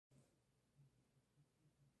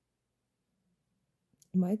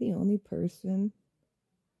Am I the only person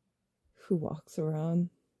who walks around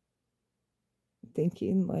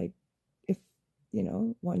thinking like, if,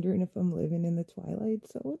 wondering if I'm living in the Twilight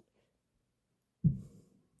Zone?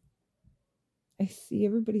 I see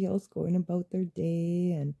everybody else going about their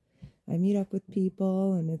day, and I meet up with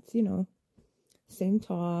people, and it's, same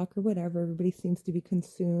talk or whatever. Everybody seems to be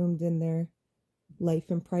consumed in their life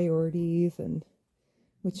and priorities, and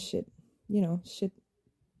with shit,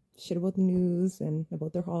 shit about the news and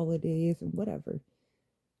about their holidays and whatever.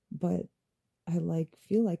 But I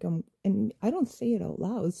feel like and I don't say it out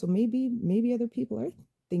loud, so maybe other people are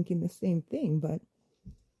thinking the same thing, but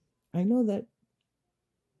I know that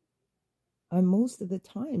I'm most of the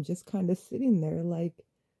time just kind of sitting there like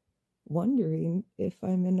wondering if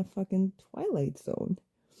I'm in a fucking Twilight Zone.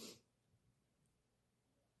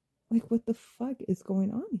 Like, what the fuck is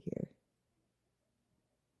going on here?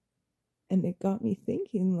 And it got me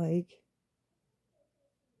thinking, like,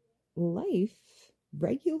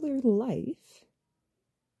 regular life,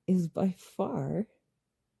 is by far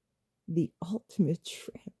the ultimate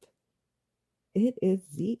trip. It is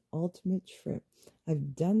the ultimate trip.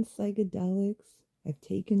 I've done psychedelics. I've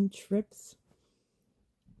taken trips,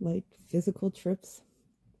 like physical trips.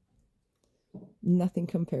 Nothing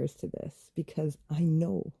compares to this, because I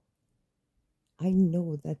know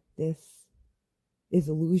that this is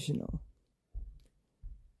illusional.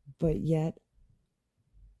 But yet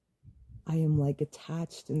I am like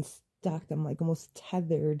attached and stuck. I'm like almost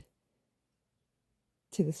tethered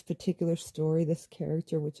to this particular story, this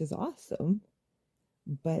character, which is awesome.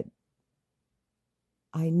 But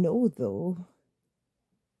I know, though,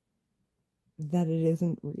 that it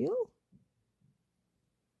isn't real,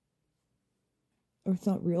 or it's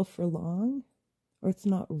not real for long, or it's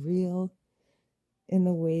not real in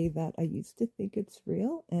the way that I used to think it's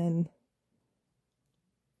real. And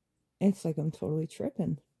it's like I'm totally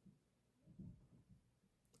tripping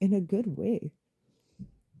in a good way.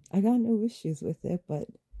 I got no issues with it, but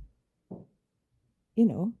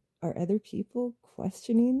are other people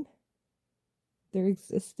questioning their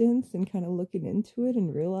existence and kind of looking into it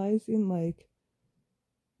and realizing, like,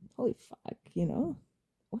 holy fuck,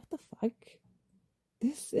 what the fuck?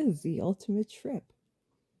 This is the ultimate trip.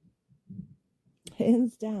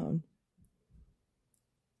 Hands down.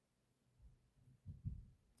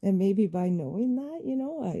 And maybe by knowing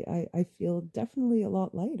that, I feel definitely a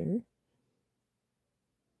lot lighter.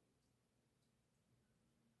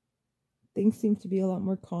 Things seem to be a lot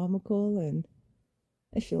more comical, and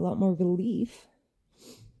I feel a lot more relief,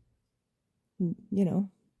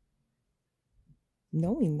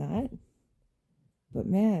 knowing that. But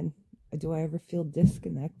man, do I ever feel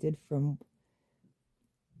disconnected from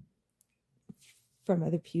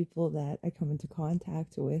other people that I come into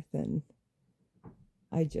contact with, and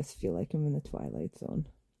I just feel like I'm in the Twilight Zone.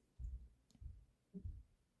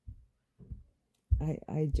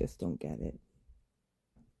 I just don't get it.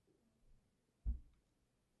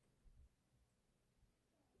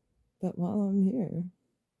 But while I'm here,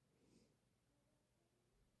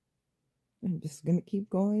 I'm just gonna keep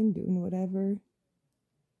going, doing whatever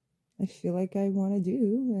I feel like I want to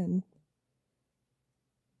do, and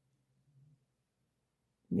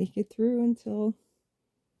make it through until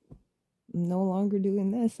I'm no longer doing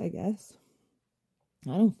this, I guess.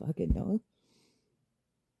 I don't fucking know.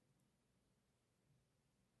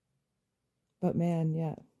 But man,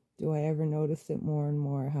 yeah, do I ever notice it more and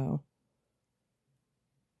more, how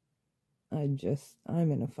I'm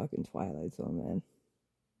in a fucking Twilight Zone, man.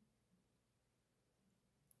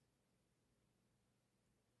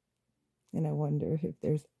 And I wonder if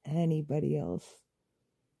there's anybody else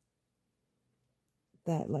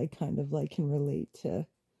that like kind of like can relate to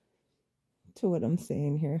what I'm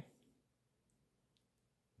saying here.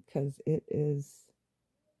 Because it is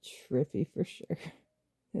trippy for sure.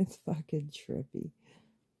 It's fucking trippy.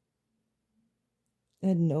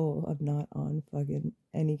 And no, I'm not on fucking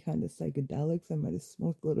any kind of psychedelics. I might have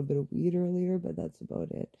smoked a little bit of weed earlier, but that's about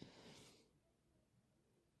it.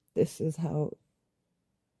 This is how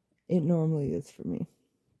it normally is for me.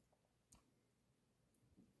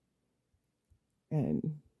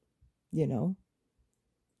 And,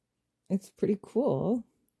 it's pretty cool.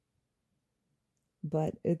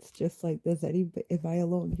 But it's just like, if I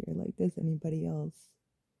alone here, like, does anybody else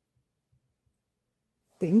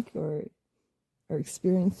think or are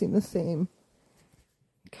experiencing the same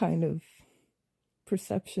kind of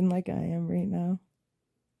perception like I am right now?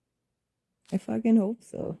 I fucking hope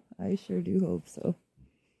so. I sure do hope so.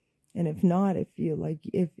 And if not, if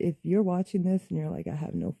you're watching this and you're like, I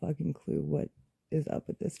have no fucking clue what is up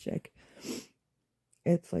with this chick,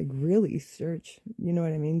 it's like, really search, you know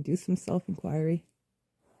what I mean? Do some self-inquiry.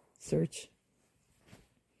 search.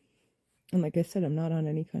 And like I said, I'm not on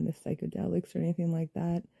any kind of psychedelics or anything like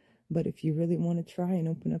that. But if you really want to try and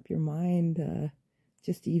open up your mind,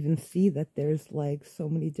 just to even see that there's like so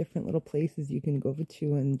many different little places you can go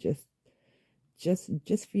to, and just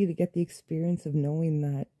for you to get the experience of knowing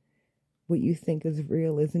that what you think is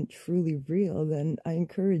real isn't truly real, then I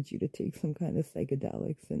encourage you to take some kind of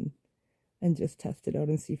psychedelics and just test it out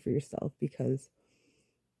and see for yourself. Because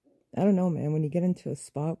I don't know, man, when you get into a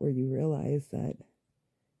spot where you realize that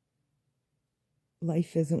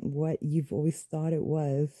life isn't what you've always thought it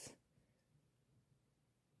was,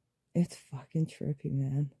 it's fucking trippy,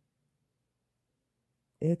 man.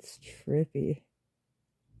 It's trippy.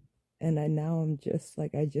 And I'm just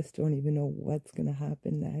like, I just don't even know what's gonna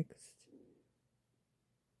happen next.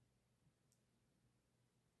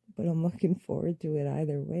 But I'm looking forward to it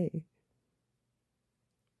either way.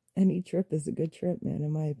 Any trip is a good trip, man,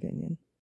 in my opinion.